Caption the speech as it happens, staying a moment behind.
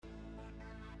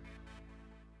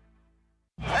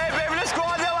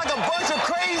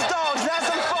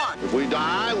We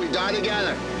die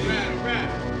together. You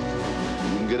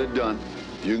can get it done.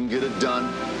 You can get it done.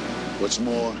 What's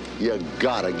more, you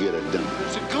gotta get it done.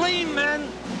 There's a gleam, men.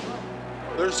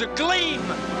 There's a gleam.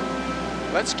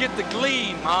 Let's get the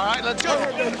gleam, all right? Let's go.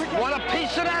 Want a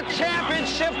piece of that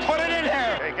championship? Put it in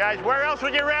here. Hey, guys, where else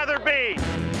would you rather be?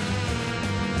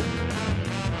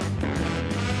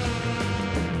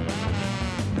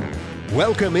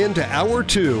 Welcome into Hour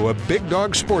 2 of Big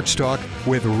Dog Sports Talk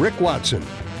with Rick Watson.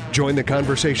 Join the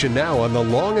conversation now on the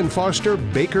Long and Foster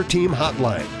Baker Team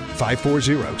Hotline,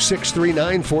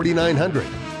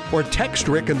 540-639-4900. Or text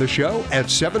Rick and the show at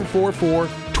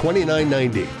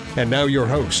 744-2990. And now your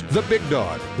host, the Big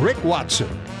Dog, Rick Watson.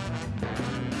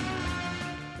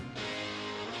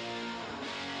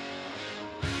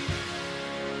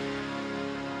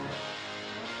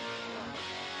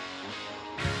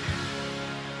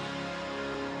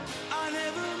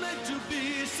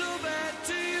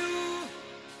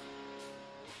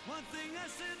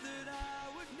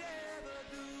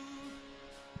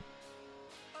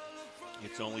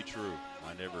 It's only true.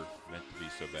 I never meant to be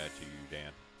so bad to you,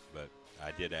 Dan, but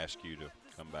I did ask you to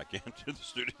come back into the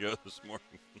studio this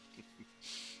morning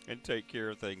and take care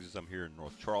of things as I'm here in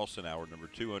North Charleston. Hour number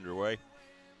 2 underway.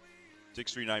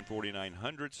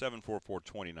 639-4900,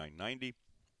 744-2990.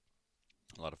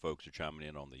 A lot of folks are chiming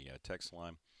in on the text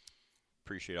line.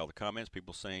 Appreciate all the comments.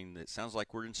 People saying that it sounds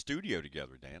like we're in studio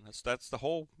together, Dan. That's the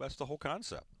whole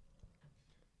concept.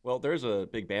 Well, there's a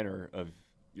big banner of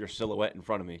your silhouette in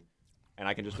front of me. And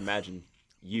I can just imagine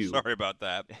you. Sorry about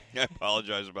that. I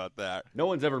apologize about that. No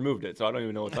one's ever moved it, so I don't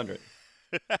even know what's under it.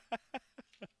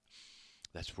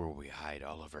 That's where we hide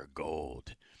all of our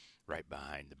gold, right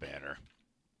behind the banner.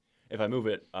 If I move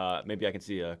it, maybe I can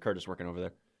see Curtis working over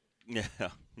there.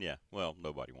 Yeah. Well,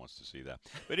 nobody wants to see that.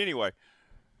 But anyway,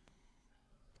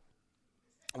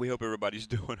 we hope everybody's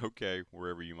doing okay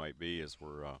wherever you might be as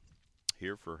we're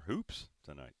here for Hoops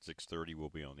tonight. 6:30 we'll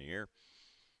be on the air.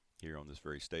 Here on this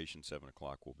very station, 7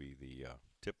 o'clock will be the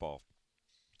tip-off.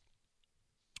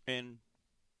 And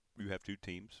you have two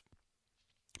teams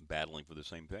battling for the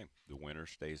same thing. The winner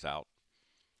stays out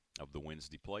of the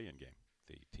Wednesday play-in game.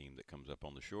 The team that comes up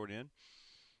on the short end,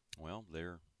 well,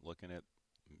 they're looking at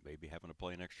maybe having to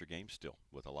play an extra game still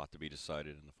with a lot to be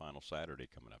decided in the final Saturday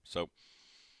coming up. So,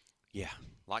 yeah,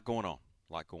 a lot going on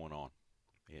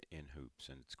in hoops.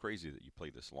 And it's crazy that you play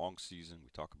this long season.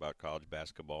 We talk about college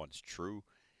basketball, and it's true.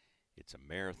 It's a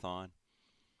marathon.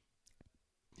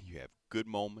 You have good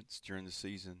moments during the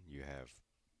season. You have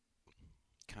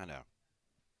kind of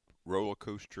roller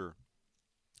coaster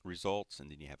results,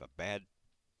 and then you have a bad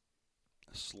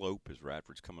slope as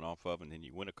Radford's coming off of, and then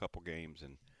you win a couple games.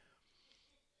 And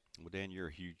well, Dan, you're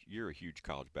a huge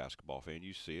college basketball fan.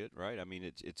 You see it, right? I mean,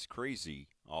 it's crazy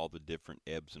all the different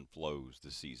ebbs and flows the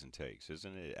season takes,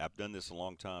 isn't it? I've done this a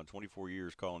long time, 24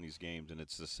 years calling these games, and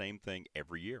it's the same thing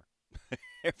every year.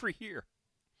 Every year.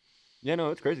 Yeah,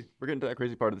 no, it's crazy. We're getting to that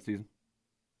crazy part of the season.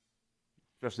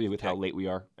 Especially with how late we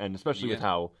are, and especially with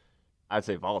how, I'd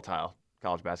say, volatile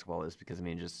college basketball is, because, I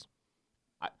mean,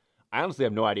 I honestly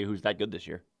have no idea who's that good this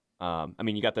year. I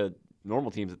mean, you got the normal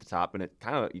teams at the top, and it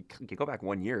kind of, you go back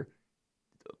 1 year,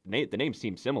 the names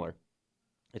seem similar.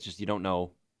 It's just you don't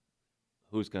know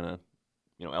who's going to,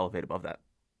 elevate above that.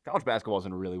 College basketball is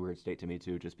in a really weird state to me,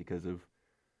 too, just because of,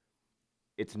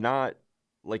 it's not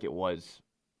like it was,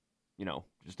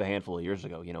 just a handful of years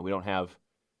ago. We don't have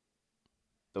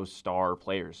those star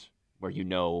players where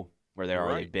where they've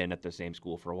already been at the same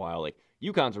school for a while. Like,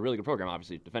 UConn's a really good program,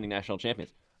 obviously, defending national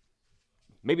champions.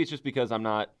 Maybe it's just because I'm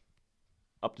not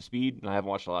up to speed and I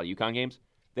haven't watched a lot of UConn games.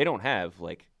 They don't have,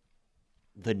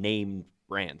 the name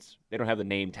brands. They don't have the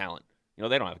name talent. They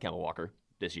don't have Kemba Walker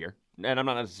this year. And I'm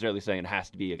not necessarily saying it has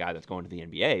to be a guy that's going to the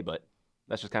NBA, but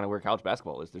that's just kind of where college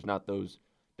basketball is. There's not those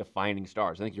defining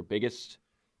stars. I think your biggest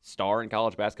star in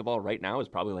college basketball right now is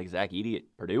probably Zach Edey at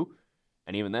Purdue.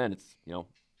 And even then, it's,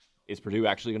 is Purdue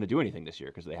actually going to do anything this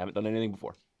year? Because they haven't done anything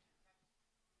before.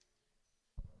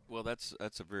 Well, that's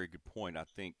a very good point. I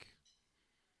think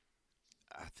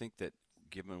that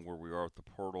given where we are with the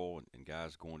portal and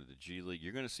guys going to the G League,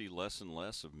 you're going to see less and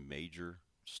less of major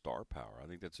star power. I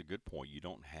think that's a good point. You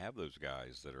don't have those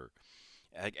guys that are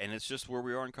 – and it's just where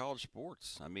we are in college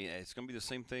sports. I mean, it's going to be the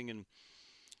same thing in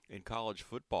college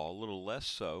football, a little less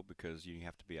so because you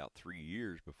have to be out 3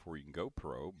 years before you can go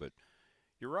pro. But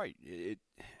you're right.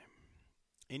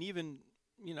 And even,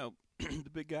 the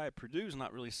big guy at Purdue is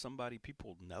not really somebody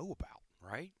people know about,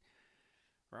 right?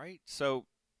 Right? So,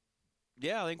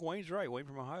 yeah, I think Wayne's right. Wayne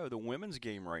from Ohio, the women's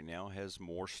game right now has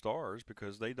more stars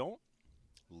because they don't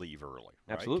leave early.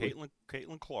 Right? Absolutely.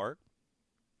 Caitlin Clark,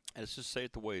 let's just say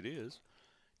it the way it is.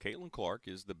 Caitlin Clark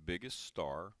is the biggest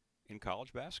star in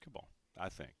college basketball, I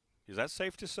think. Is that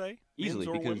safe to say? Easily, Men's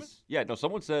or because women's? yeah, no,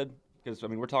 someone said, because I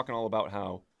mean we're talking all about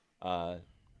how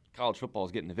college football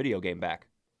is getting the video game back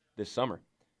this summer,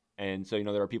 and so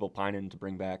there are people pining to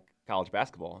bring back college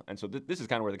basketball, and so this is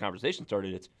kind of where the conversation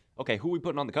started. It's okay, who are we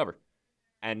putting on the cover?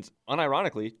 And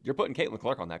unironically, you're putting Caitlin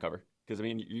Clark on that cover because I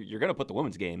mean you're going to put the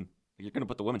women's game, you're going to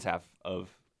put the women's half of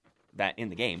that in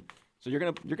the game, so you're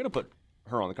gonna put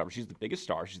her on the cover. She's the biggest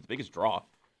star, she's the biggest draw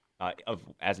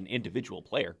as an individual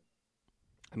player.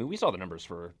 I mean, we saw the numbers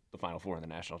for the Final Four in the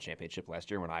national championship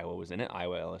last year when Iowa was in it,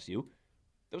 Iowa-LSU.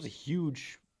 That was a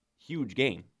huge, huge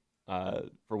game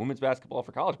for women's basketball,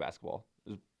 for college basketball.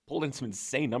 It pulled in some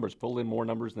insane numbers, pulled in more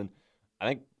numbers than, I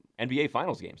think, NBA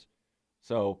Finals games.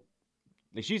 So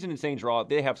she's an insane draw.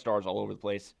 They have stars all over the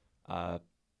place.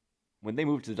 When they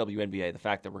move to the WNBA, the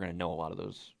fact that we're going to know a lot of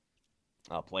those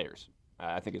players,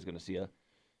 I think is going to see a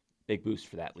big boost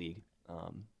for that league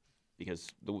because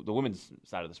the women's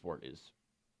side of the sport is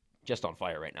just on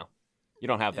fire right now. You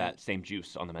don't have that same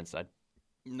juice on the men's side.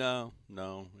 No.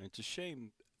 It's a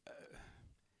shame.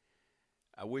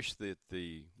 I wish that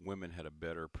the women had a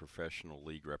better professional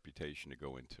league reputation to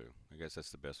go into. I guess that's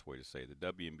the best way to say it.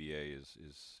 The WNBA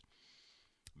is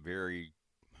very,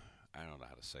 I don't know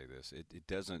how to say this. It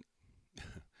doesn't,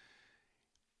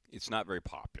 it's not very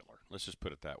popular. Let's just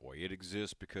put it that way. It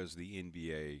exists because the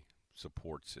NBA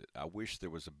supports it. I wish there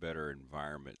was a better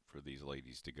environment for these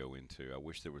ladies to go into. I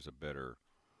wish there was a better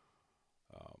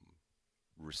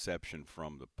reception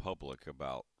from the public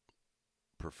about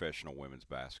professional women's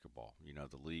basketball.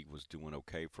 The league was doing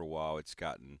okay for a while. It's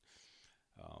gotten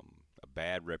a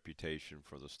bad reputation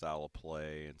for the style of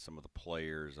play and some of the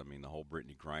players. I mean, the whole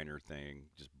Brittany Griner thing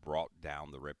just brought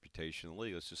down the reputation of the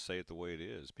league. Let's just say it the way it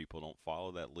is. People don't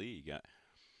follow that league.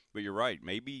 But you're right.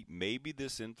 Maybe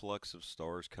this influx of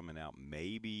stars coming out,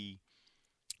 maybe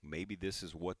this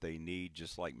is what they need,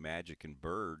 just like Magic and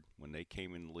Bird when they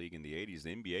came in the league in the 80s.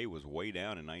 The NBA was way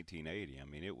down in 1980. I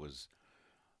mean, it was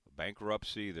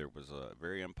bankruptcy. There was a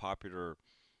very unpopular –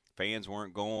 fans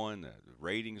weren't going. The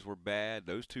ratings were bad.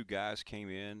 Those two guys came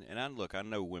in. And I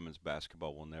know women's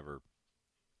basketball will never,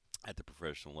 at the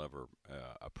professional level,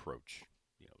 approach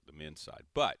the men's side.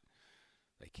 But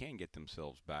they can get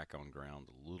themselves back on ground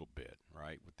a little bit,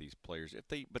 right, with these players.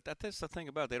 But that's the thing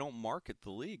about it. They don't market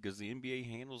the league because the NBA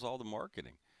handles all the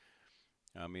marketing.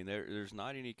 I mean, there's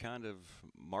not any kind of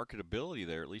marketability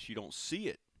there. At least you don't see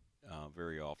it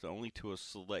very often, only to a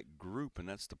select group, and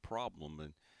that's the problem.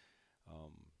 And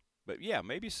but yeah,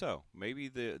 maybe so. Maybe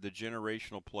the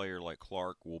generational player like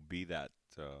Clark will be that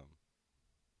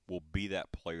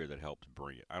player that helps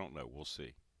bring it. I don't know. We'll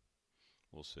see.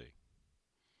 We'll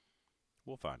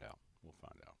find out.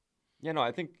 Yeah, no,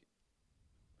 I think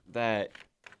that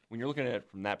when you're looking at it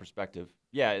from that perspective,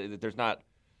 yeah, there's not.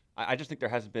 I just think there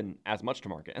hasn't been as much to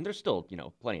market, and there's still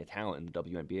plenty of talent in the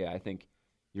WNBA. I think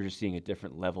you're just seeing a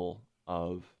different level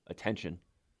of attention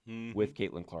with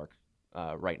Caitlin Clark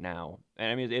right now,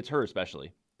 and I mean it's her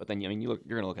especially. But then you're going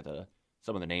to look at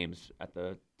some of the names at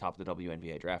the top of the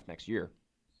WNBA draft next year,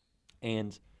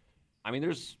 and I mean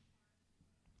there's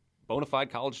bona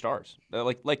fide college stars.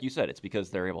 Like you said, it's because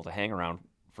they're able to hang around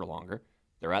for longer.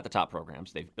 They're at the top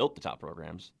programs. They've built the top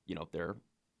programs. They're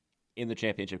in the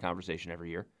championship conversation every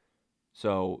year.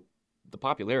 So the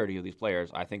popularity of these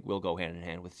players, I think, will go hand in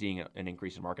hand with seeing an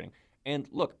increase in marketing. And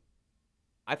look,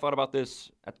 I thought about this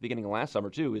at the beginning of last summer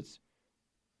too.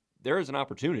 There is an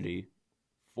opportunity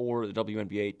for the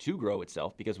WNBA to grow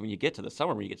itself because when you get to the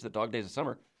summer, when you get to the dog days of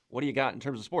summer, what do you got in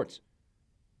terms of sports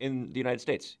in the United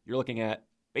States? You're looking at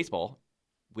baseball,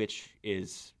 which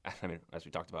is, I mean, as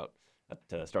we talked about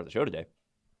to start the show today,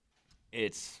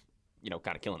 it's,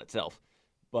 kind of killing itself.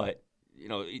 But,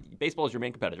 baseball is your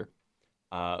main competitor.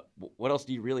 What else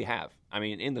do you really have? I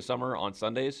mean, in the summer, on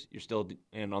Sundays,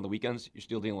 and on the weekends, you're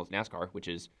still dealing with NASCAR, which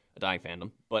is a dying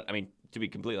fandom. But, I mean, to be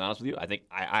completely honest with you, I think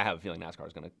I have a feeling NASCAR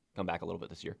is going to come back a little bit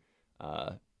this year.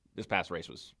 This past race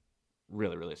was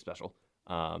really, really special.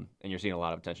 And you're seeing a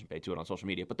lot of attention paid to it on social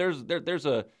media. But there's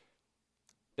a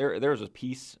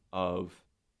piece of,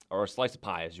 or a slice of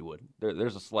pie, as you would.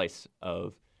 There's a slice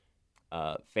of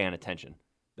fan attention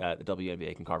that the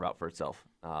WNBA can carve out for itself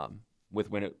with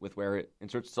where it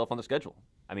inserts itself on the schedule.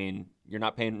 I mean, you're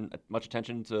not paying much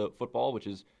attention to football, which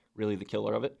is really the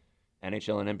killer of it.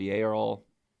 NHL and NBA are all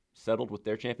settled with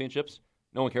their championships.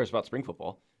 No one cares about spring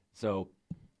football. So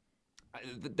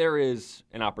there is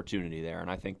an opportunity there,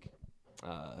 and I think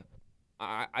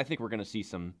we're going to see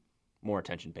some more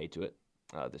attention paid to it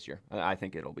this year. I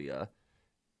think it'll be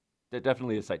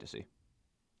definitely a sight to see.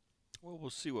 Well,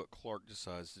 we'll see what Clark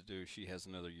decides to do. She has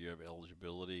another year of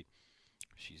eligibility.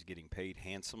 She's getting paid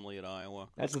handsomely at Iowa.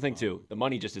 That's the thing too. The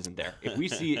money just isn't there. If we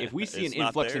see an not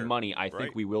influx there, in money, I think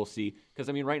right? we will see. Because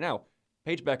I mean, right now,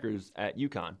 Paige Beckers at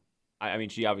UConn. I mean,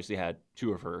 she obviously had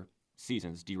 2 of her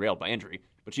seasons derailed by injury,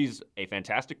 but she's a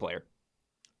fantastic player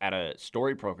at a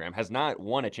storied program. Has not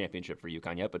won a championship for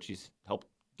UConn yet, but she's helped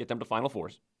get them to Final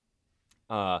Fours.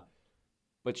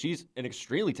 But she's an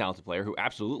extremely talented player who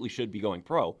absolutely should be going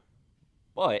pro.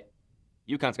 But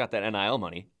UConn's got that NIL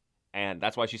money, and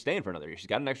that's why she's staying for another year. She's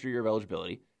got an extra year of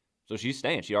eligibility, so she's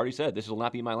staying. She already said this will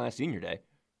not be my last senior day,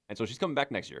 and so she's coming back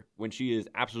next year when she is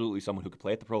absolutely someone who could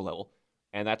play at the pro level.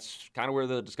 And that's kind of where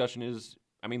the discussion is.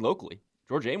 I mean, locally,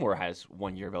 Georgia Amore has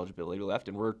 1 year of eligibility left,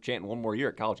 and we're chanting one more year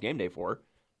at College Game Day for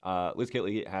her. Liz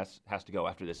Kitley has to go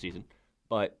after this season,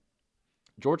 but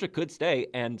Georgia could stay.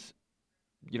 And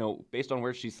you know, based on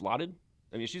where she's slotted,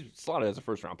 I mean, she's slotted as a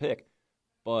first-round pick,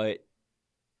 but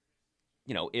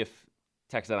you know, if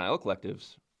Texas NIL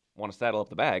collectives want to saddle up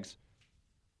the bags,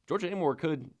 Georgia Amore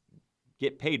could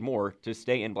get paid more to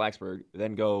stay in Blacksburg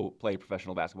than go play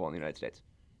professional basketball in the United States.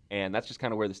 And that's just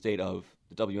kind of where the state of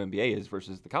the WNBA is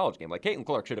versus the college game. Like, Caitlin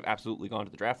Clark should have absolutely gone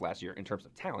to the draft last year in terms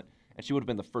of talent, and she would have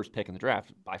been the first pick in the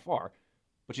draft by far.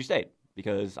 But she stayed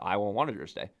because Iowa wanted her to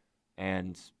stay.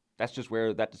 And that's just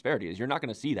where that disparity is. You're not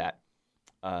going to see that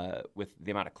with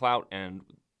the amount of clout and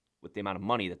with the amount of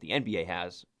money that the NBA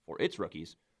has for its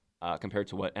rookies compared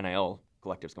to what NIL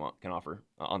collectives can offer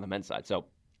on the men's side. So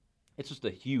it's just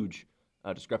a huge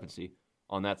discrepancy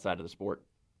on that side of the sport,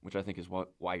 which I think is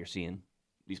why you're seeing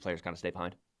these players kind of stay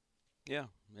behind. Yeah,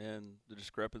 and the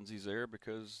discrepancy's there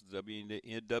because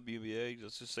WNBA,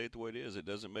 let's just say it the way it is, it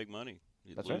doesn't make money.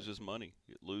 It loses money.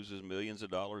 It loses millions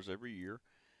of dollars every year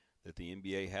that the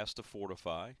NBA has to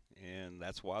fortify, and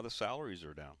that's why the salaries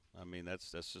are down. I mean,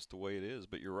 that's just the way it is.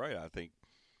 But you're right. I think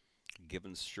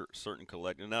given certain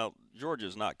collective – now,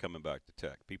 Georgia's not coming back to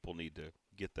Tech. People need to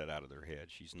get that out of their head.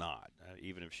 She's not.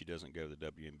 Even if she doesn't go to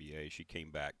the WNBA, she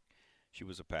came back. She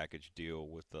was a package deal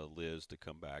with Liz to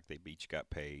come back. They each got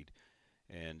paid.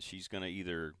 And she's going to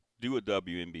either do a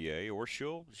WNBA or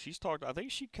she's talked – I think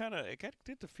she kind of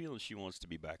get the feeling she wants to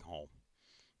be back home.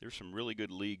 There's some really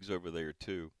good leagues over there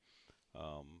too.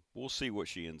 We'll see what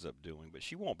she ends up doing, but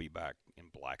she won't be back in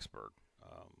Blacksburg.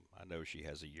 I know she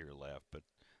has a year left, but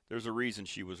there's a reason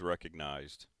she was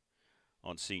recognized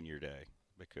on Senior Day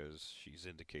because she's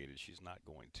indicated she's not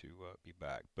going to be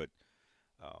back. But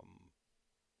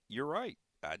you're right.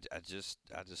 I just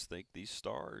think these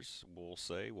stars will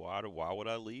say, why would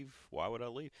I leave? Why would I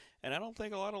leave? And I don't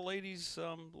think a lot of ladies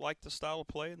like the style of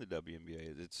play in the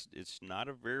WNBA. It's not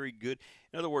a very good.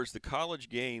 In other words, the college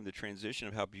game, the transition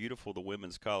of how beautiful the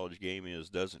women's college game is,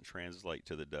 doesn't translate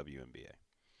to the WNBA.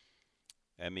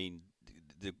 I mean,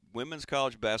 the women's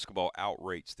college basketball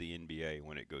outrates the NBA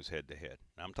when it goes head to head.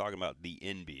 I'm talking about the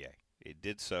NBA. It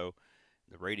did so.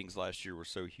 The ratings last year were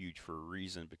so huge for a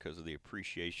reason because of the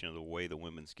appreciation of the way the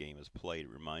women's game is played.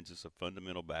 It reminds us of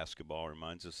fundamental basketball. It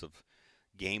reminds us of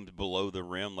games below the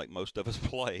rim like most of us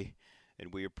play.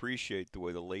 And we appreciate the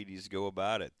way the ladies go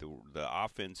about it, the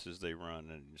offenses they run,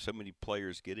 and so many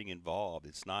players getting involved.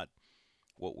 It's not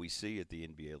what we see at the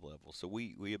NBA level. So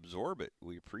we absorb it.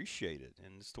 We appreciate it.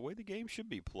 And it's the way the game should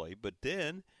be played. But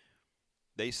then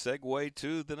they segue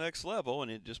to the next level,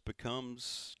 and it just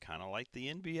becomes kind of like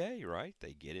the NBA, right?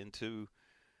 They get into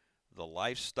the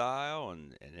lifestyle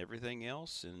and everything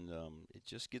else, and it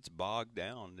just gets bogged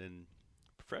down. And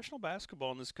professional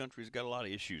basketball in this country has got a lot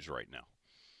of issues right now,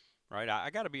 right? I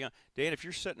got to be on. Dan, if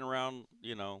you're sitting around,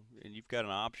 and you've got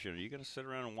an option, are you going to sit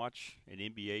around and watch an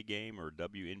NBA game or a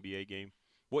WNBA game?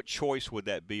 What choice would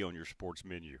that be on your sports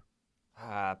menu?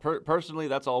 Personally,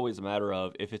 that's always a matter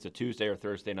of if it's a Tuesday or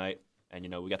Thursday night. And,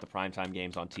 we got the primetime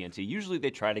games on TNT. Usually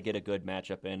they try to get a good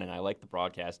matchup in, and I like the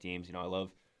broadcast teams. I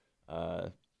love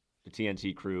the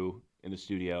TNT crew in the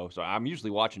studio. So I'm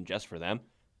usually watching just for them.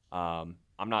 I'm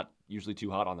not usually too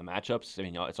hot on the matchups. I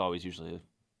mean, it's always usually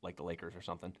like the Lakers or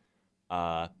something.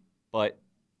 But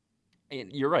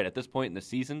you're right. At this point in the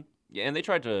season, and they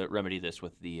tried to remedy this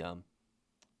with the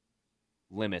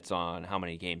limits on how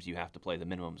many games you have to play, the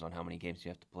minimums on how many games you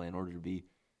have to play in order to be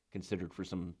considered for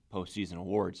some postseason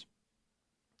awards.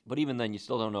 But even then, you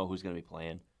still don't know who's going to be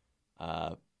playing.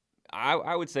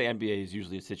 I would say NBA is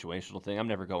usually a situational thing. I'm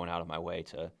never going out of my way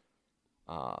to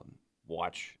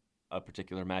watch a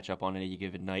particular matchup on any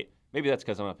given night. Maybe that's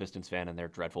because I'm a Pistons fan and they're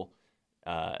dreadful.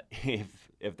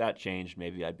 If that changed,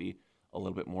 maybe I'd be a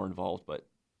little bit more involved. But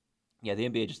yeah, the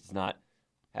NBA just does not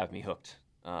have me hooked.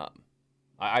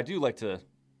 I do like to,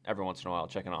 every once in a while,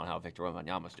 check in on how Victor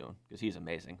Wembanyama's doing because he's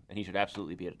amazing and he should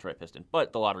absolutely be a Detroit Piston.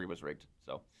 But the lottery was rigged,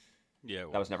 so. Yeah,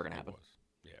 that was never going to happen.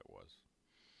 It was.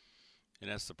 And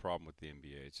that's the problem with the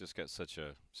NBA. It's just got such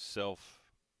a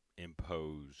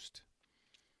self-imposed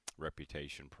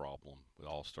reputation problem. With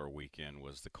All-Star Weekend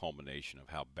was the culmination of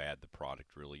how bad the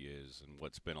product really is and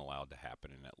what's been allowed to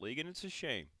happen in that league. And it's a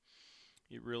shame.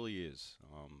 It really is.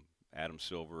 Adam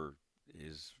Silver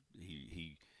is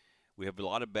we have a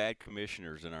lot of bad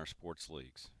commissioners in our sports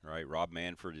leagues, right? Rob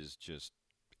Manfred is just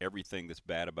everything that's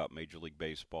bad about Major League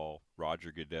Baseball.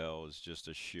 Roger Goodell is just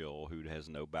a shill who has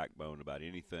no backbone about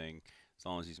anything as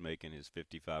long as he's making his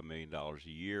 $55 million a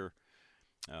year.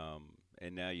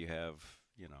 And now you have,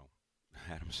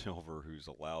 Adam Silver, who's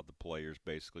allowed the players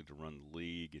basically to run the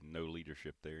league and no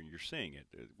leadership there. And you're seeing it,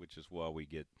 which is why we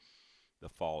get the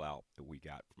fallout that we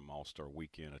got from All-Star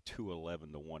Weekend, a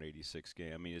 211 to 186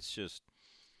 game. I mean, it's just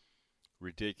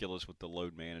ridiculous with the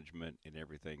load management and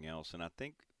everything else. And I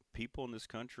think people in this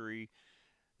country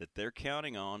that they're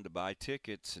counting on to buy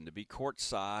tickets and to be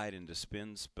courtside and to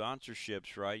spend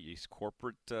sponsorships, right? These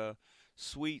corporate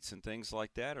suites and things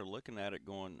like that are looking at it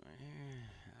going,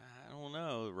 I don't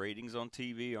know. The ratings on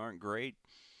TV aren't great.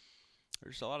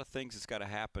 There's a lot of things that's got to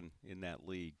happen in that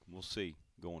league. We'll see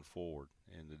going forward.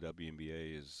 And the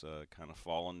WNBA is kind of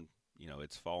fallen,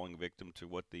 it's falling victim to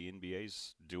what the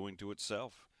NBA's doing to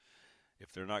itself.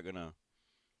 If they're not going to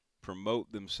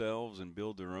promote themselves and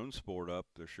build their own sport up,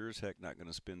 they're sure as heck not going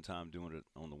to spend time doing it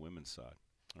on the women's side.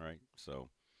 All right. So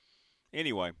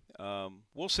anyway,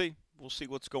 we'll see. We'll see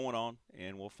what's going on,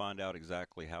 and we'll find out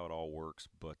exactly how it all works.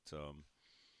 But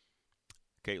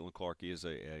Caitlin Clark is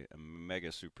a mega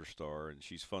superstar, and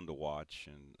she's fun to watch.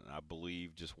 And I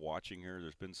believe just watching her,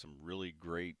 there's been some really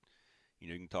great,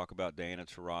 you can talk about Diana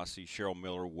Taurasi, Cheryl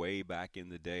Miller way back in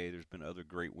the day. There's been other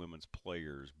great women's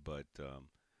players, but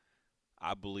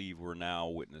I believe we're now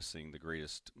witnessing the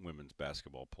greatest women's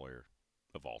basketball player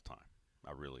of all time.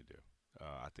 I really do.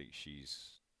 I think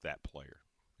she's that player.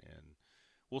 And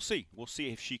we'll see. We'll see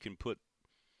if she can put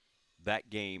that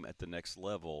game at the next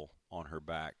level on her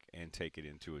back and take it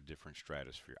into a different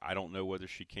stratosphere. I don't know whether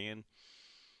she can.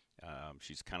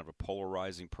 She's kind of a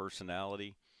polarizing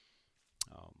personality.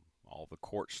 All the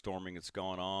court storming that's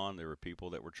gone on, there were people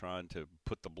that were trying to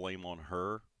put the blame on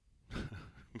her.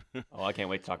 Oh, I can't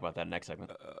wait to talk about that next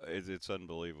segment. It's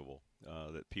unbelievable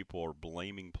that people are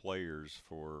blaming players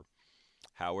for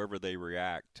however they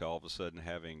react to all of a sudden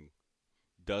having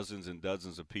dozens and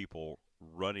dozens of people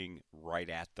running right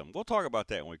at them. We'll talk about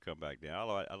that when we come back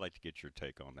down. I'd like to get your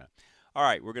take on that. All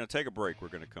right, we're going to take a break. We're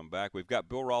going to come back. We've got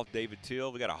Bill Roth, David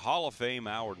Teal. We got a Hall of Fame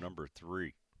hour number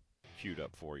 3 queued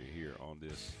up for you here on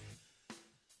this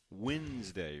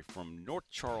Wednesday from North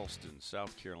Charleston,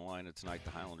 South Carolina. Tonight,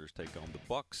 the Highlanders take on the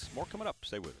Bucks. More coming up.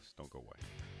 Stay with us. Don't go away.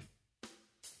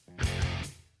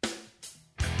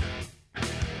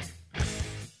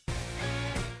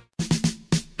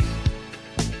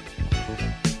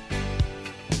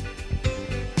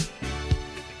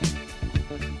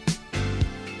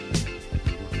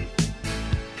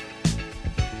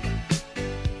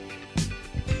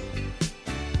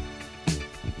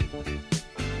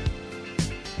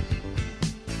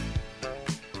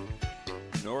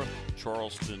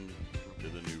 Charleston to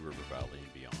the New River Valley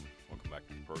and beyond. Welcome back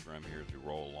to the program here as we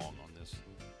roll along on this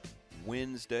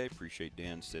Wednesday. Appreciate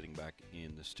Dan sitting back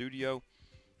in the studio.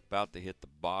 About to hit the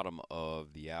bottom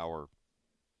of the hour,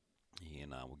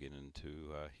 and we'll get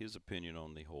into his opinion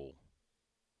on the whole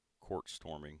court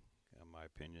storming. My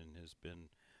opinion has been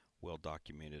well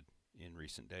documented in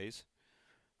recent days.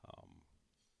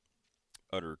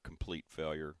 Utter complete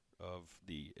failure of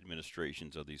the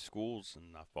administrations of these schools,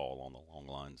 and I fall on the long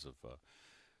lines of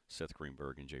Seth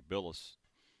Greenberg and Jay Billis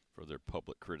for their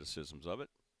public criticisms of it.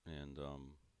 And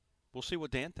we'll see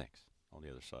what Dan thinks on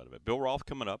the other side of it. Bill Roth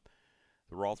coming up,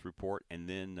 the Roth Report, and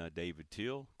then David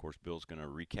Teal. Of course, Bill's going to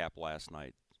recap last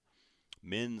night's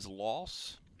men's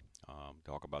loss,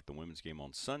 talk about the women's game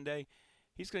on Sunday.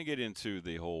 He's going to get into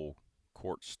the whole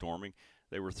court storming.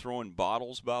 They were throwing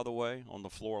bottles, by the way, on the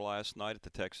floor last night at the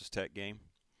Texas Tech game.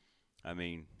 I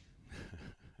mean,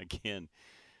 again,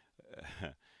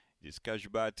 just because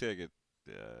you buy a ticket,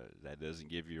 that doesn't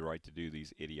give you the right to do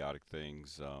these idiotic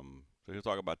things. So he'll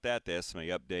talk about that, the SMA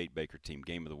update, Baker Team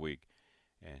Game of the Week,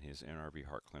 and his NRV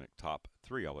Heart Clinic Top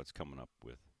 3. All that's coming up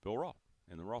with Bill Roth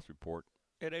in the Roth Report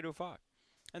at 8:05.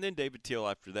 And then David Teal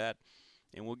after that,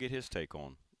 and we'll get his take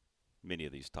on many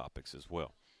of these topics as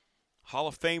well. Hall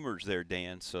of Famers there,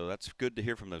 Dan, so that's good to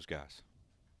hear from those guys.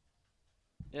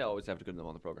 Yeah, always have to get them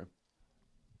on the program.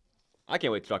 I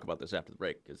can't wait to talk about this after the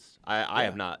break because I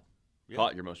have not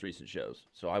caught your most recent shows,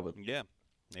 so I would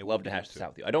love to hash this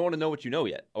out with you. I don't want to know what you know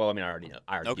yet. Well, I mean, I already know.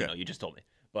 You know. You just told me.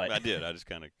 But I did. I just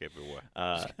kind of gave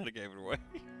it away.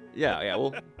 Yeah.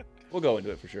 We'll go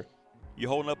into it for sure. You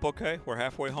holding up okay? We're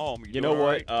halfway home. You know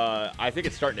what? Right? I think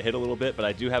it's starting to hit a little bit, but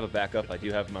I do have a backup. I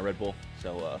do have my Red Bull,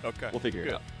 so okay. We'll figure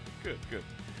it out. Good.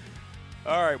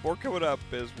 All right, more coming up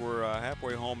as we're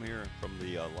halfway home here from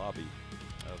the lobby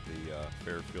of the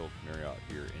Fairfield Marriott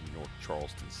here in North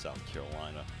Charleston, South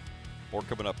Carolina. More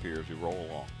coming up here as we roll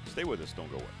along. Stay with us. Don't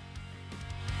go away.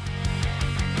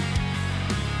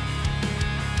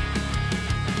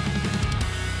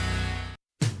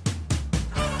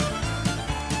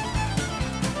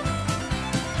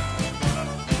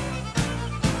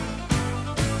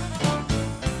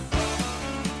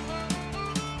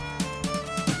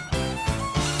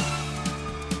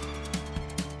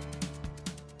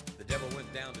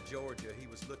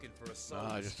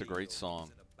 Just a great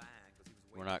song.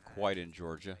 We're not quite in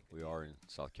Georgia. We are in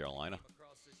South Carolina.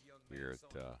 We're at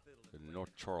the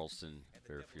North Charleston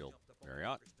Fairfield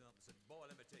Marriott.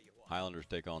 Highlanders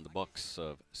take on the Bucks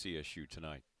of CSU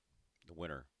tonight. The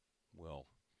winner will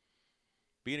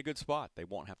be in a good spot. They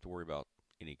won't have to worry about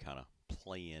any kind of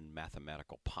play-in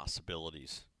mathematical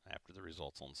possibilities after the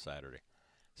results on Saturday.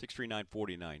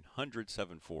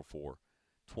 639-4900,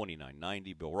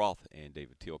 744-2990. Bill Roth and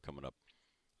David Teal coming up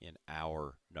in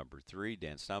hour number 3.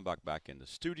 Dan Steinbach back in the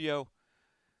studio,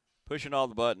 pushing all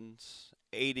the buttons,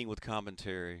 aiding with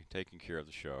commentary, taking care of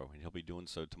the show. And he'll be doing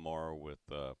so tomorrow with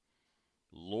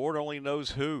Lord only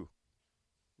knows who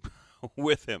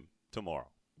with him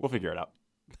tomorrow. We'll figure it out.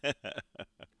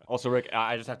 Also, Rick,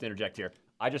 I just have to interject here.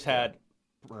 I just had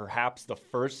perhaps the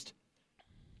first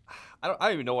 – I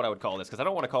don't even know what I would call this because I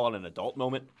don't want to call it an adult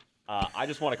moment. I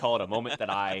just want to call it a moment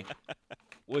that I –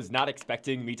 was not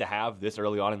expecting me to have this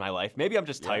early on in my life. Maybe I'm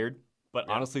just tired, but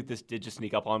honestly, this did just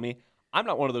sneak up on me. I'm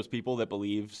not one of those people that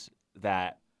believes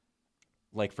that,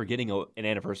 like, forgetting an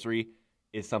anniversary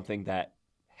is something that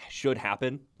should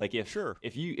happen. Like, if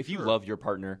you love your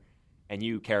partner and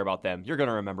you care about them, you're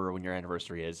gonna remember when your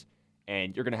anniversary is,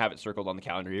 and you're gonna have it circled on the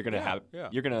calendar. You're gonna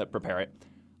you're gonna prepare it.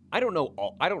 I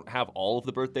don't have all of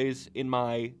the birthdays in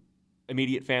my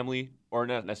immediate family. Or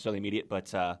not necessarily immediate,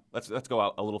 but let's go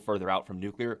out a little further out from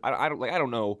nuclear. I don't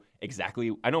know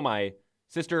exactly. I know my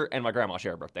sister and my grandma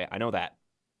share a birthday. I know that.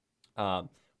 But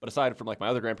aside from like my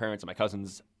other grandparents and my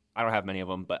cousins, I don't have many of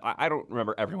them. But I don't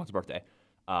remember everyone's birthday.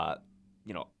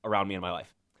 Around me in my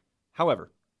life.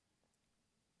 However,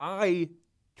 I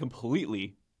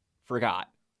completely forgot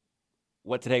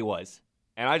what today was,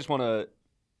 and I just want to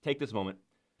take this moment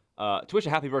to wish a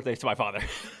happy birthday to my father.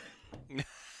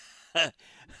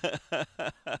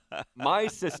 My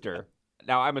sister,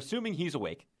 now I'm assuming he's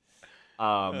awake.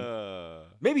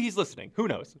 Maybe he's listening. Who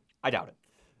knows? I doubt it.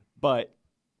 But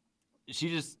she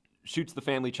just shoots the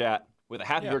family chat with a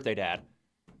happy birthday, Dad.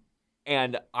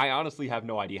 And I honestly have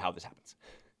no idea how this happens.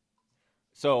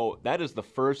 So that is the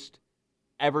first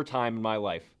ever time in my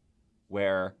life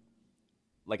where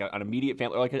like an immediate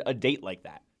family, or like a date like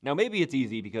that. Now, maybe it's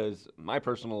easy because my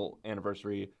personal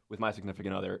anniversary with my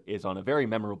significant other is on a very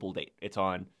memorable date. It's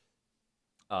on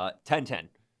 10/10.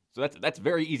 So that's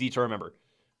very easy to remember.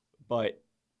 But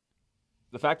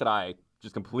the fact that I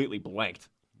just completely blanked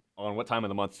on what time of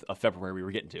the month of February we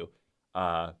were getting to,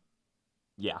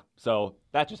 so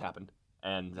that just happened.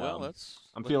 And that's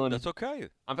okay.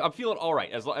 I'm feeling all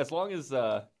right as long as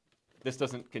this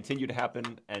doesn't continue to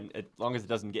happen, and as long as it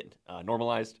doesn't get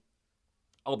normalized,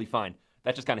 I'll be fine.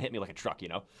 That just kind of hit me like a truck, you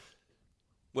know?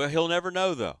 Well, he'll never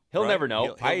know, though. He'll never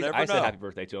know. He'll never I know. said happy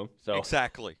birthday to him. So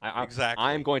Exactly.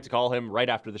 I'm going to call him right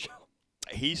after the show.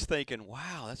 He's thinking,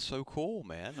 wow, that's so cool,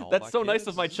 man. That's so nice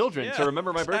of my children to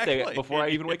remember my birthday before I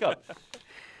even wake up.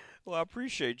 Well, I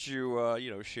appreciate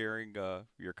you, sharing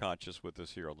your conscience with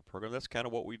us here on the program. That's kind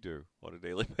of what we do on a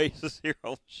daily basis here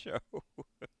on the show.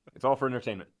 It's all for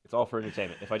entertainment.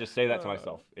 If I just say that to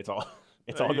myself, it's all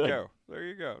good. There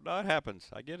you go. No, it happens.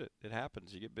 I get it. It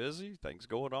happens. You get busy, things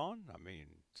going on. I mean,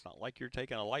 it's not like you're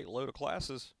taking a light load of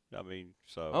classes. I mean,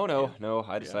 so. Oh, no.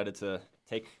 I decided to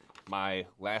take my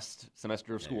last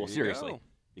semester of school seriously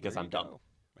because I'm dumb.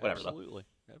 Whatever.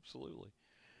 Absolutely.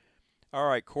 All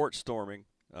right, court storming.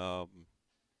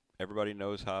 Everybody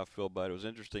knows how I feel about it. It was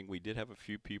interesting. We did have a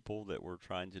few people that were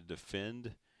trying to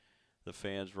defend the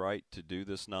fans' right to do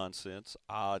this nonsense.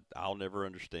 I'll never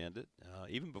understand it.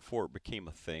 Even before it became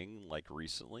a thing, like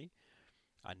recently,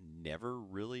 I never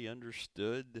really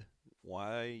understood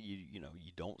why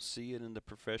you don't see it in the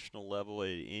professional level at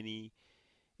any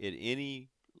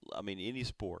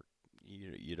sport.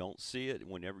 You don't see it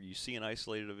whenever you see an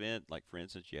isolated event. Like for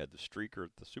instance, you had the streaker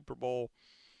at the Super Bowl.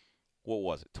 What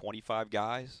was it? 25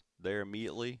 guys there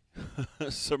immediately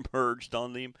submerged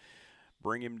on him.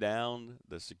 Bring him down.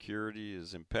 The security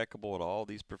is impeccable at all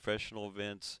these professional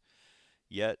events.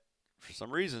 Yet, for some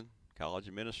reason, college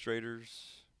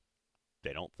administrators,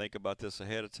 they don't think about this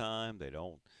ahead of time. They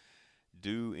don't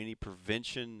do any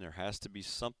prevention. There has to be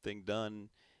something done.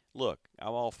 Look,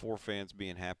 I'm all for fans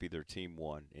being happy their team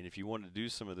won. And if you want to do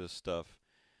some of this stuff,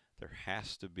 there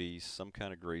has to be some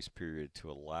kind of grace period to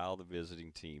allow the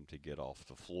visiting team to get off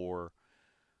the floor.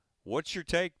 What's your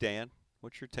take, Dan?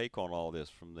 What's your take on all this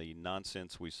from the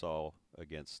nonsense we saw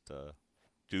against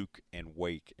Duke and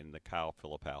Wake in the Kyle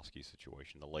Filipowski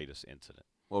situation, the latest incident?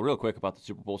 Well, real quick about the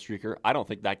Super Bowl streaker, I don't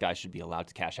think that guy should be allowed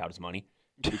to cash out his money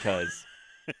because,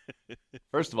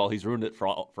 first of all, he's ruined it for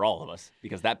all of us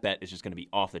because that bet is just going to be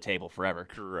off the table forever.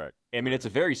 Correct. I mean, it's a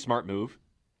very smart move.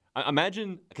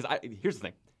 Imagine, because here's the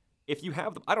thing. If you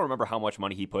have, I don't remember how much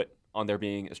money he put on there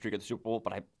being a streak at the Super Bowl,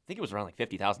 but I think it was around like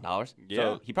 $50,000. Yeah,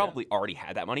 so he probably already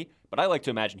had that money, but I like to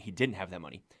imagine he didn't have that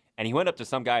money. And he went up to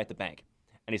some guy at the bank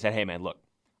and he said, hey, man, look,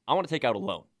 I want to take out a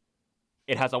loan.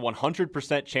 It has a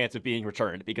 100% chance of being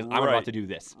returned because I'm about to do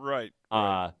this. Right.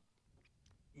 Yeah,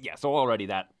 so already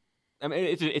that, I mean,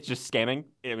 it's just scamming.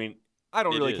 I mean, I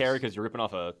don't really care because you're ripping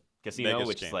off a casino, Mega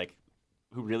which scam. is like,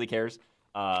 who really cares?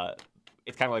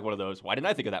 It's kind of like one of those, why didn't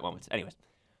I think of that moments? Anyways,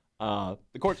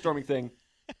 the court storming thing,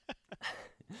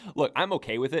 look, I'm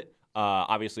okay with it.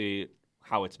 Obviously,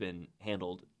 how it's been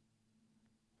handled,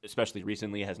 especially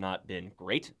recently, has not been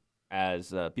great.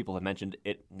 As people have mentioned,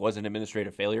 it was an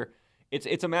administrative failure.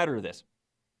 It's a matter of this.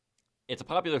 It's a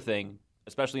popular thing,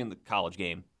 especially in the college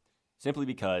game, simply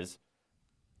because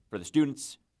for the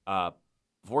students,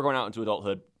 before going out into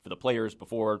adulthood, for the players,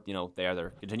 before they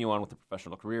either continue on with a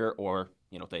professional career or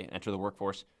they enter the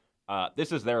workforce,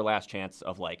 this is their last chance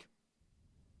of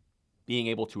being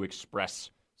able to express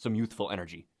some youthful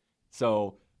energy.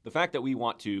 So the fact that we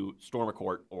want to storm a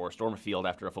court or storm a field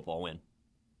after a football win,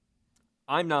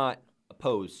 I'm not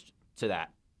opposed to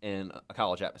that in a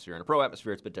college atmosphere. In a pro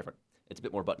atmosphere, it's a bit different. It's a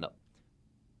bit more buttoned up.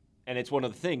 And it's one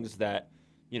of the things that,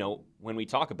 when we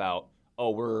talk about,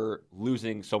 we're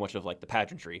losing so much of the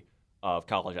pageantry of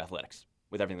college athletics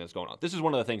with everything that's going on. This is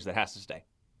one of the things that has to stay.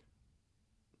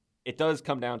 It does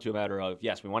come down to a matter of,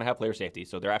 yes, we want to have player safety,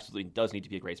 so there absolutely does need to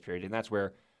be a grace period, and that's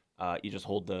where you just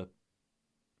hold the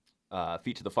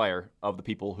feet to the fire of the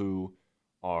people who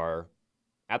are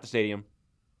at the stadium,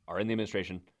 are in the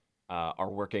administration,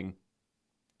 are working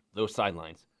those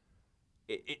sidelines.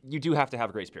 You do have to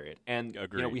have a grace period. And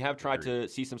we have tried to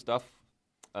see some stuff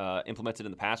implemented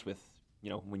in the past with,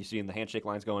 when you see in the handshake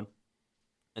lines going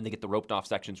and they get the roped off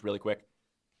sections really quick.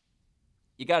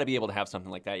 You got to be able to have something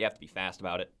like that. You have to be fast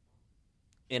about it.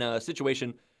 In a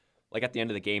situation like at the end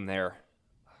of the game there,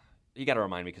 you got to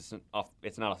remind me because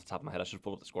it's not off the top of my head. I should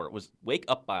pull up the score. It was Wake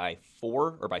up by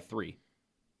 4 or by 3?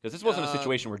 Because this wasn't a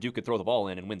situation where Duke could throw the ball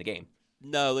in and win the game.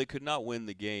 No, they could not win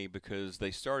the game because they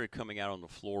started coming out on the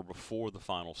floor before the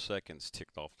final seconds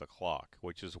ticked off the clock,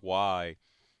 which is why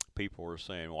people were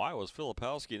saying, why was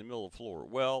Filipowski in the middle of the floor?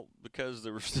 Well, because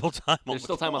there was still time on the clock. There's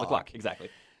still time on the clock, exactly.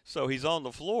 So he's on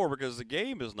the floor because the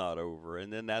game is not over,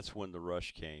 and then that's when the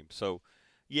rush came. So,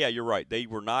 yeah, you're right. They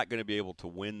were not going to be able to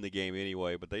win the game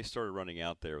anyway, but they started running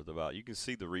out there with you can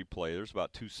see the replay. There's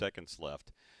about 2 seconds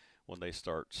left when they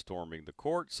start storming the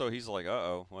court. So he's like,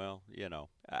 well,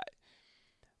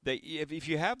 if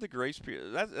you have the grace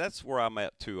period, that's where I'm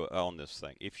at too on this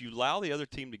thing. If you allow the other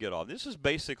team to get off, this is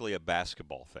basically a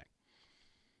basketball thing.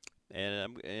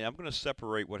 And I'm going to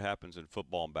separate what happens in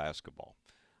football and basketball.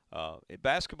 A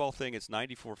basketball thing, it's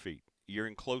 94 feet. You're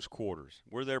in close quarters.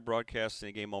 We're there broadcasting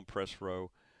a game on press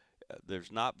row.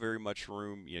 There's not very much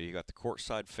room. You got the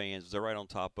courtside fans. They're right on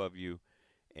top of you.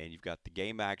 And you've got the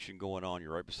game action going on.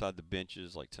 You're right beside the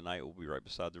benches. Like tonight, we'll be right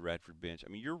beside the Radford bench. I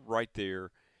mean, you're right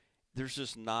there. There's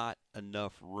just not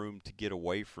enough room to get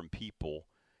away from people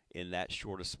in that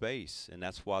short of space. And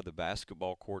that's why the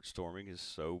basketball court storming is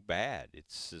so bad.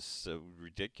 It's just so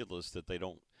ridiculous that they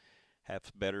don't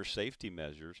have better safety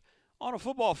measures. On a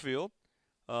football field,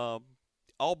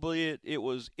 albeit it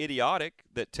was idiotic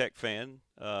that Tech fan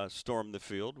stormed the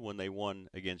field when they won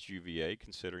against UVA,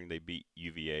 considering they beat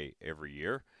UVA every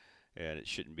year. And it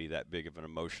shouldn't be that big of an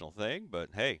emotional thing. But,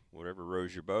 hey, whatever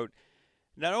rows your boat.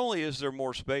 Not only is there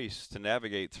more space to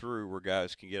navigate through where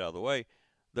guys can get out of the way,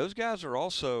 those guys are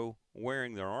also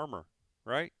wearing their armor,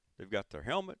 right? They've got their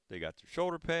helmet, they got their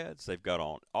shoulder pads, they've got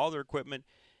on all their equipment.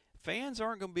 Fans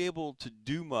aren't going to be able to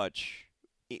do much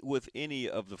with any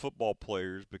of the football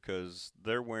players because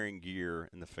they're wearing gear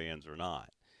and the fans are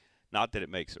not. Not that it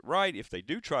makes it right if they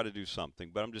do try to do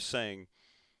something, but I'm just saying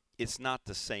it's not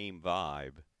the same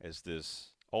vibe as this,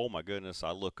 oh my goodness,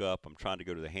 I look up, I'm trying to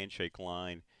go to the handshake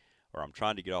line, or I'm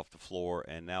trying to get off the floor,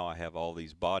 and now I have all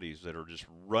these bodies that are just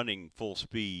running full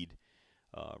speed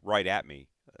right at me.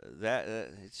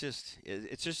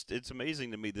 It's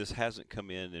amazing to me this hasn't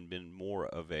come in and been more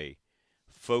of a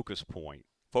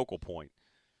focal point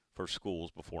for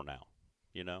schools before now.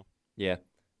 You know? Yeah,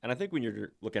 and I think when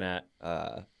you're looking at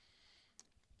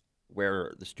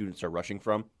where the students are rushing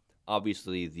from,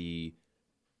 obviously the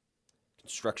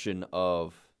construction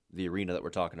of the arena that we're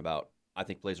talking about, I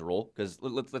think plays a role, because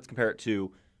let's compare it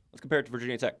to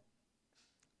Virginia Tech.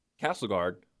 Castle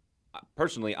Guard,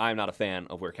 personally, I'm not a fan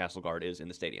of where Castle Guard is in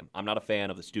the stadium. I'm not a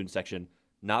fan of the student section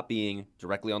not being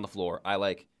directly on the floor. I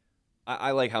like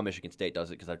how Michigan State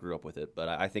does it because I grew up with it, but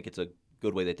I think it's a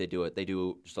good way that they do it. They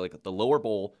do just like the lower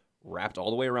bowl wrapped all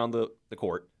the way around the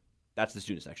court. That's the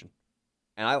student section.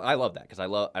 And I love that because I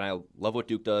love what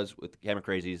Duke does with the Cameron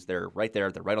Crazies. They're right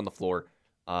there. They're right on the floor.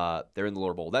 They're in the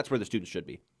lower bowl. That's where the students should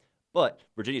be. But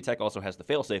Virginia Tech also has the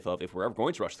fail-safe of if we're ever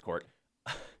going to rush the court,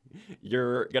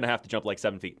 you're going to have to jump like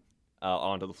 7 feet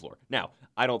onto the floor. Now,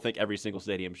 I don't think every single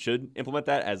stadium should implement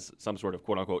that as some sort of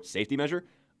quote-unquote safety measure,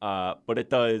 but it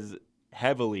does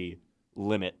heavily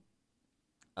limit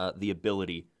the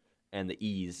ability and the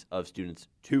ease of students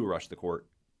to rush the court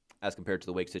as compared to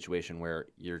the Wake situation where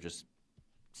you're just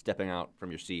stepping out from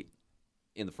your seat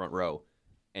in the front row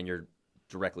and you're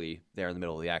directly there in the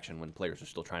middle of the action when players are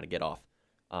still trying to get off.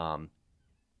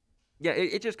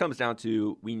 It just comes down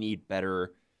to we need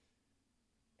better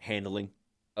handling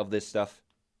of this stuff.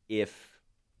 If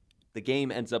the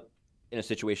game ends up in a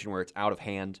situation where it's out of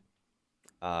hand,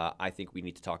 I think we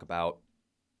need to talk about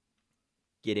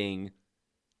getting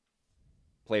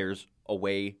players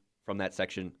away from that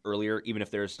section earlier, even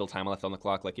if there's still time left on the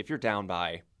clock. Like if you're down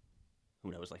by,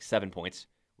 who knows, like 7 points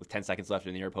with 10 seconds left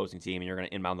in your opposing team and you're going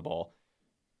to inbound the ball,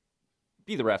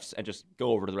 be the refs and just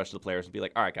go over to the rest of the players and be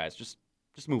like, all right, guys, just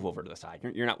move over to the side.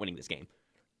 You're not winning this game.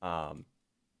 And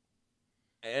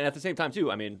at the same time,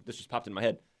 too, I mean, this just popped in my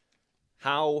head.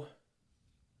 How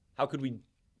could we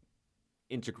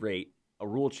integrate a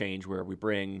rule change where we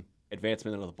bring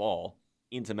advancement of the ball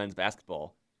into men's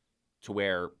basketball to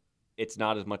where it's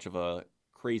not as much of a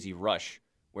crazy rush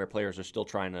where players are still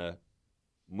trying to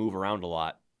move around a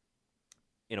lot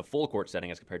in a full court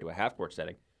setting as compared to a half court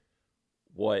setting?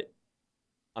 What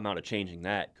amount of changing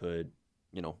that could,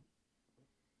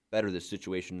 better this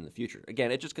situation in the future?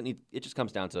 Again, it just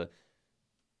comes down to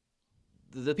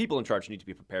the people in charge need to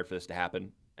be prepared for this to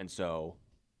happen. And so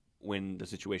when the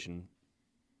situation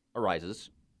arises,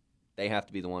 they have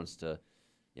to be the ones to,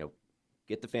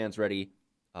 get the fans ready,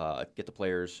 get the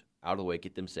players out of the way,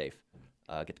 get them safe,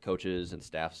 get the coaches and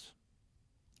staffs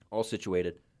all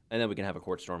situated, and then we can have a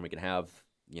court storm. We can have,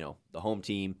 the home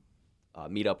team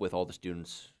meet up with all the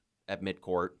students at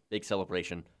midcourt, big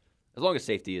celebration. As long as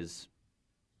safety is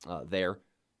there,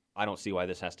 I don't see why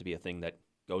this has to be a thing that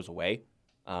goes away.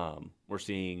 We're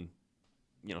seeing,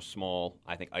 small,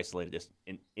 I think, isolated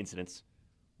incidents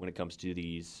when it comes to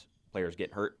these players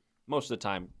getting hurt. Most of the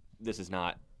time, this is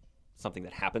not something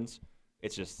that happens.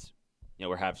 It's just,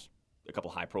 we have a couple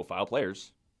high-profile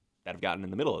players that have gotten in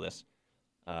the middle of this.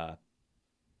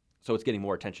 So it's getting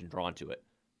more attention drawn to it.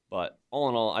 But all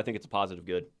in all, I think it's a positive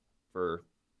good for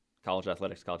college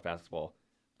athletics, college basketball.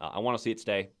 I want to see it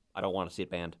stay. I don't want to see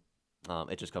it banned.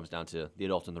 It just comes down to the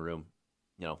adults in the room,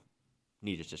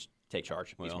 need to just take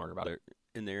charge and be smart about it.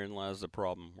 And therein lies the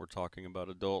problem. We're talking about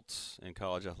adults in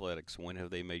college athletics. When have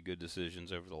they made good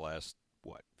decisions over the last,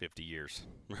 50 years,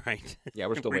 right? Yeah,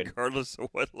 we're still waiting. Regardless of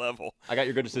what level. I got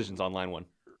your good decisions on line one.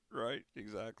 Right,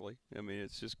 exactly. I mean,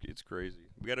 it's crazy.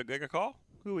 We got a call?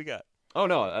 Who we got? Oh,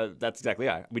 no, that's exactly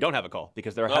it. We don't have a call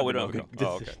because there we don't have a call.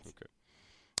 Oh, okay.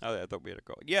 Oh, I thought we had a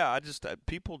call. Yeah,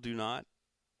 people do not.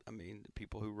 I mean, the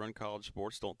people who run college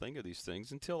sports don't think of these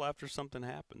things until after something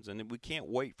happens. And we can't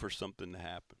wait for something to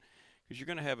happen. Because you're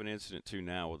going to have an incident, too,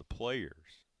 now where the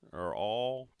players are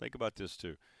all – think about this,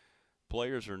 too.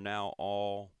 Players are now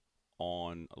all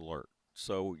on alert.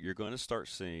 So you're going to start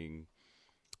seeing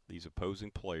these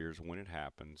opposing players, when it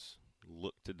happens,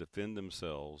 look to defend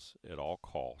themselves at all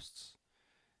costs.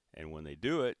 And when they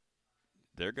do it,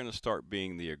 they're going to start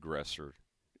being the aggressor.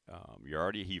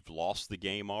 You've lost the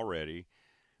game already.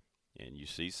 And you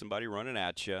see somebody running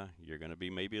at you, you're going to be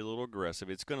maybe a little aggressive.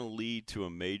 It's going to lead to a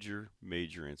major,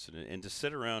 major incident. And to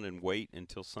sit around and wait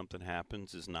until something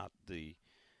happens is not the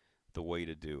way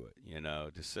to do it.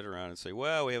 To sit around and say,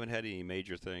 well, we haven't had any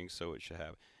major things, so it should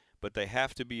happen. But they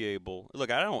have to be able –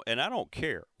 look, I don't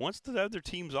care. Once the other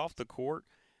team's off the court,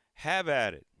 have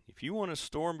at it. If you want to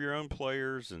storm your own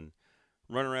players and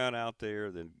run around out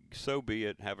there, then so be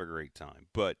it. Have a great time.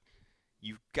 But –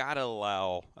 you've got to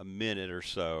allow a minute or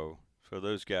so for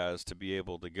those guys to be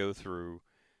able to go through,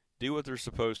 do what they're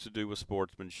supposed to do with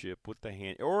sportsmanship, with the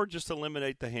hand, or just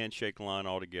eliminate the handshake line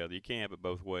altogether. You can't have it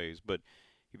both ways. But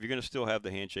if you're going to still have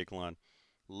the handshake line,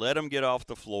 let them get off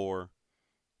the floor,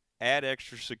 add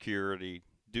extra security,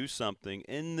 do something,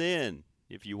 and then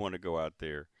if you want to go out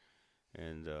there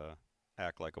and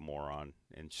act like a moron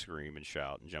and scream and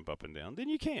shout and jump up and down, then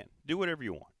you can. Do whatever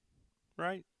you want,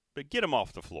 right? But get them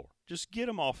off the floor. Just get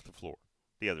them off the floor,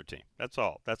 the other team. That's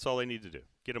all. That's all they need to do.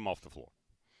 Get them off the floor.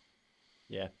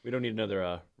 Yeah, we don't need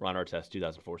another Ron Artest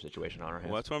 2004 situation on our hands.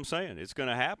 Well, that's what I'm saying. It's going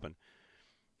to happen.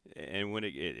 And when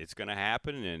it's going to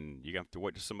happen, and you have to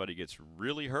wait till somebody gets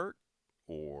really hurt,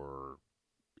 or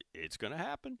it's going to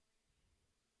happen.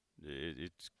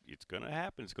 It's going to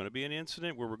happen. It's going to be an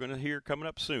incident where we're going to hear coming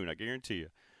up soon, I guarantee you.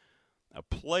 A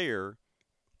player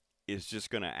is just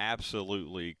going to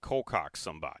absolutely cold-cock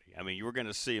somebody. I mean, you're going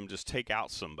to see him just take out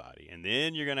somebody, and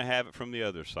then you're going to have it from the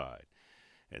other side.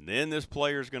 And then this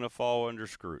player's going to fall under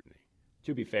scrutiny.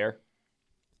 To be fair,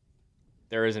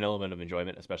 there is an element of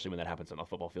enjoyment, especially when that happens on a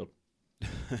football field.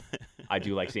 I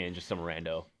do like seeing just some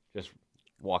rando just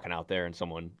walking out there and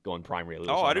someone going primary loose.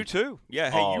 Oh, I do too. Yeah,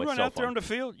 hey, you run out there on the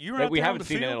field. You run out there on the field. We haven't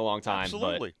seen it in a long time.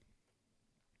 Absolutely.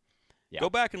 Yeah. Go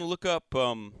back and look up.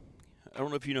 I don't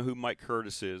know if you know who Mike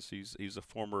Curtis is. He's a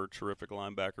former terrific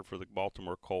linebacker for the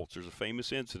Baltimore Colts. There's a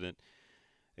famous incident,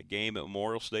 a game at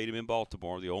Memorial Stadium in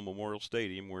Baltimore, the old Memorial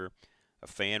Stadium, where a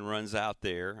fan runs out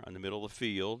there in the middle of the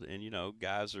field, and,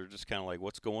 guys are just kind of like,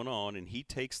 what's going on? And he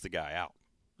takes the guy out.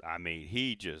 I mean,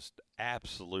 he just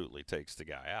absolutely takes the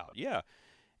guy out. Yeah.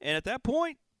 And at that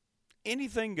point,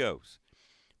 anything goes.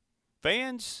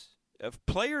 Players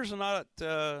are not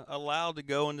allowed to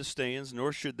go in the stands,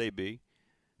 nor should they be.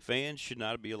 Fans should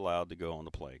not be allowed to go on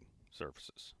the playing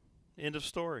surfaces. End of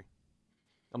story.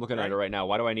 I'm looking at it right now.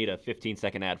 Why do I need a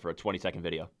 15-second ad for a 20-second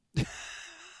video?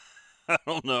 I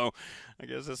don't know. I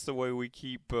guess that's the way we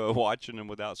keep watching them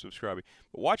without subscribing.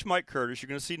 But watch Mike Curtis. You're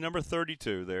going to see number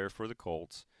 32 there for the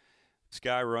Colts. This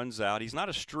guy runs out. He's not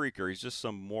a streaker. He's just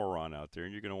some moron out there,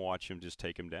 and you're going to watch him just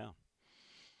take him down.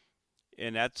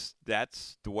 And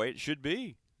that's the way it should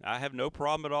be. I have no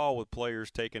problem at all with players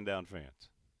taking down fans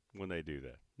when they do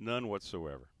that. None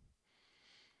whatsoever.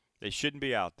 They shouldn't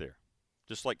be out there.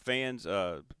 Just like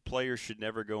players should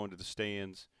never go into the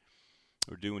stands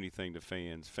or do anything to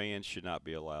fans. Fans should not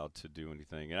be allowed to do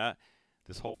anything. And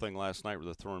this whole thing last night where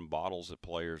they're throwing bottles at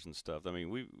players and stuff. I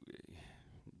mean,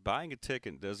 buying a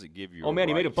ticket doesn't give you. Oh man,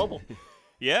 he made a fumble.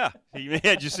 Yeah,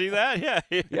 did you see that? Yeah.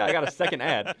 Yeah, I got a second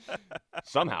ad.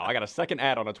 Somehow, I got a second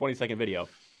ad on a 20-second video.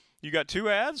 You got two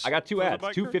ads? I got two ads,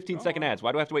 two 15-second ads.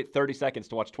 Why do I have to wait 30 seconds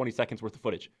to watch 20 seconds worth of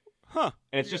footage? Huh?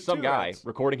 And it's just some guy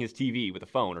recording his TV with a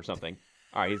phone or something.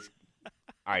 All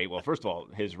right. Well, first of all,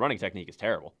 his running technique is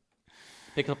terrible.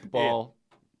 Picks up the ball,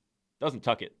 doesn't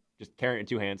tuck it, just carry it in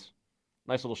two hands.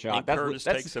 Nice little shot. Curtis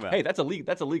takes him out. Hey, that's a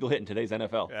legal hit in today's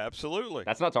NFL. Absolutely.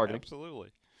 That's not targeting.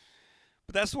 Absolutely.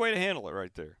 But that's the way to handle it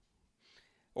right there.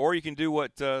 Or you can do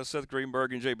what Seth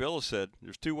Greenberg and Jay Billis said.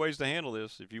 There's two ways to handle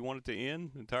this. If you want it to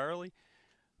end entirely,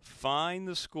 fine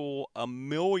the school $1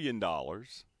 million,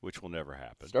 which will never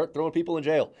happen. Start throwing people in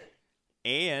jail.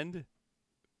 And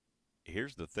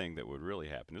here's the thing that would really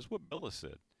happen. This is what Billis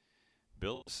said.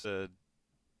 Billis said,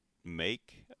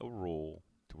 make a rule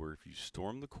to where if you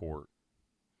storm the court,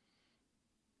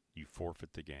 you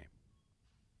forfeit the game.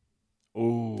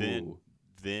 Ooh.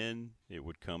 Then it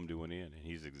would come to an end, and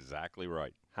he's exactly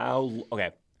right.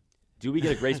 Okay. Do we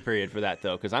get a grace period for that,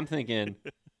 though? Because I'm thinking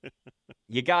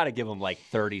you got to give them like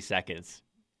 30 seconds.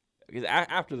 Because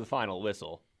after the final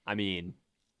whistle, I mean.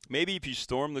 Maybe if you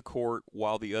storm the court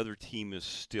while the other team is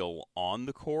still on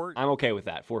the court. I'm okay with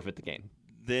that. Forfeit the game.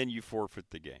 Then you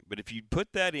forfeit the game. But if you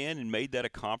put that in and made that a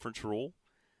conference rule,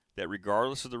 that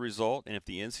regardless of the result, and if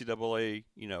the NCAA,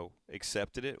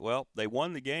 accepted it, well, they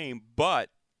won the game, but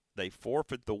they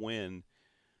forfeit the win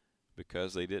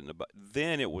because they didn't.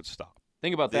 Then it would stop.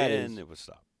 Think about that. Then it would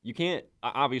stop. You can't.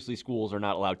 Obviously, schools are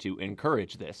not allowed to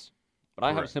encourage this, but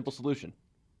I have a simple solution: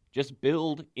 just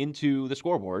build into the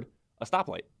scoreboard a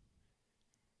stoplight.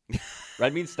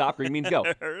 Red means stop, green means go.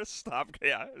 Stop,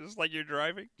 yeah, just like you're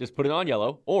driving. Just put it on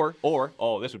yellow, or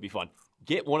this would be fun.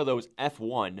 Get one of those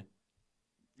F1.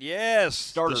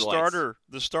 Yes, the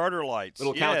starter lights.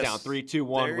 Little countdown, 3, 2,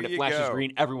 1. There when it flashes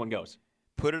green, everyone goes.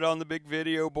 Put it on the big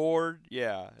video board.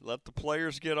 Yeah, let the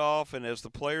players get off, and as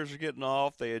the players are getting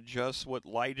off, they adjust what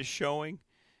light is showing,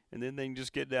 and then they can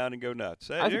just get down and go nuts.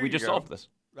 Hey, I think we just solved this.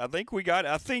 I think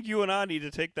you and I need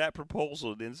to take that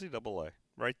proposal to NCAA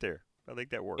right there. I think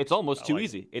that works. It's almost too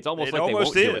easy. It's almost like they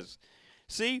won't do it.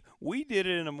 See, we did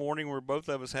it in a morning where both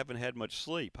of us haven't had much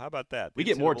sleep. How about that? We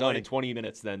get more done in 20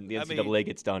 minutes than the NCAA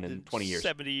gets done in 20 years.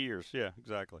 70 years, yeah,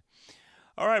 exactly.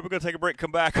 All right, we're going to take a break,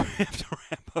 come back. We have to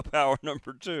wrap up hour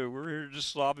number 2. We're here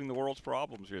just solving the world's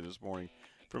problems here this morning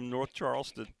from North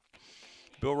Charleston.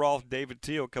 Bill Rolfe, David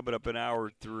Teal coming up in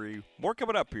hour 3. More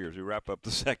coming up here as we wrap up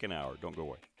the second hour. Don't go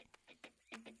away.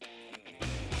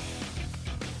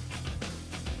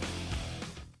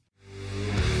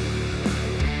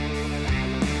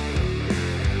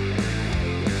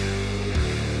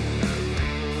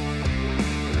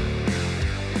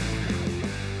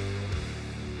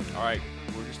 All right,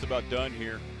 we're just about done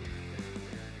here.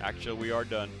 Actually, we are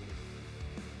done.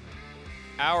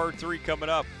 Hour 3 coming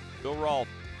up. Bill Rolfe,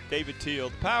 David Teal,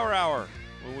 the Power Hour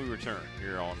when we return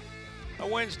here on a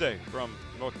Wednesday from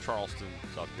North Charleston,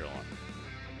 South Carolina.